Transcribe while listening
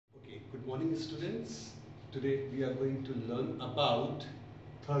Good morning, students. Today we are going to learn about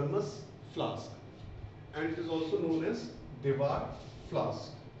thermos flask, and it is also known as Dewar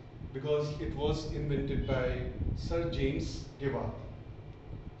flask because it was invented by Sir James Dewar.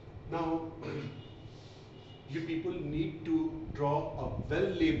 Now, you people need to draw a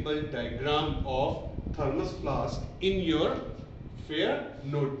well-labeled diagram of thermos flask in your fair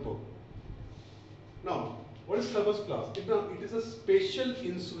notebook. Now, what is thermos flask? It is a special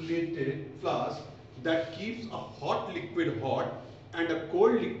insulated flask that keeps a hot liquid hot and a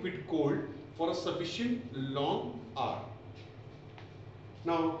cold liquid cold for a sufficient long hour.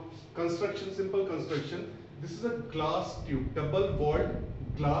 Now, construction, simple construction. This is a glass tube, double-walled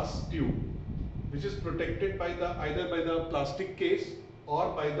glass tube, which is protected by either by the plastic case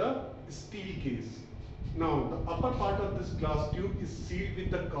or by the steel case. Now, the upper part of this glass tube is sealed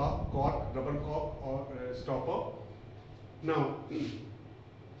with the cork, rubber cork or stopper. Now,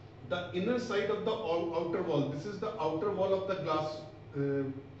 the inner side of the outer wall, this is the outer wall of the glass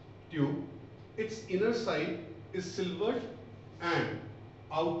tube. Its inner side is silvered and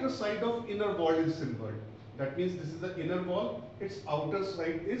outer side of inner wall is silvered. That means this is the inner wall, its outer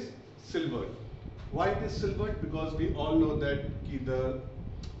side is silvered. Why it is silvered? Because we all know that the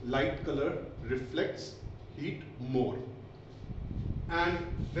light color reflects heat more, and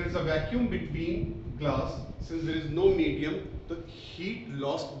there is a vacuum between glass. Since there is no medium, the heat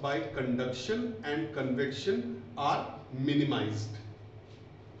lost by conduction and convection are minimized.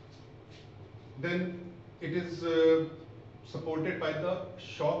 Then it is supported by the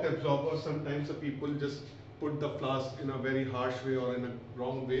shock absorber. Sometimes the people just put the flask in a very harsh way or in a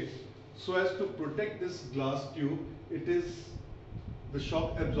wrong way. So as to protect this glass tube, it is the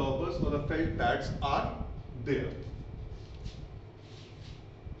shock absorbers or the felt pads are there.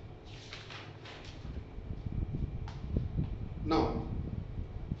 Now,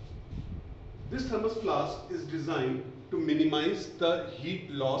 this thermos flask is designed to minimize the heat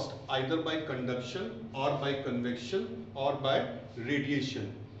lost either by conduction or by convection or by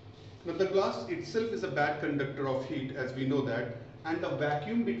radiation. Now, the glass itself is a bad conductor of heat, as we know that, and the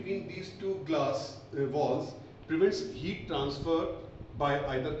vacuum between these two glass walls prevents heat transfer by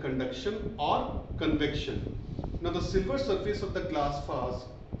either conduction or convection. Now, the silver surface of the glass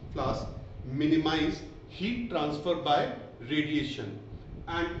flask minimizes heat transfer by radiation,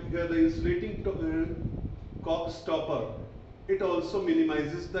 and here the insulating cork stopper, it also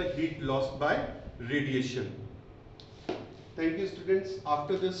minimizes the heat lost by radiation. Thank you, students.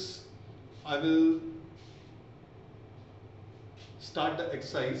 After this, I will start the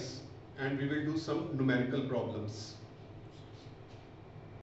exercise and we will do some numerical problems.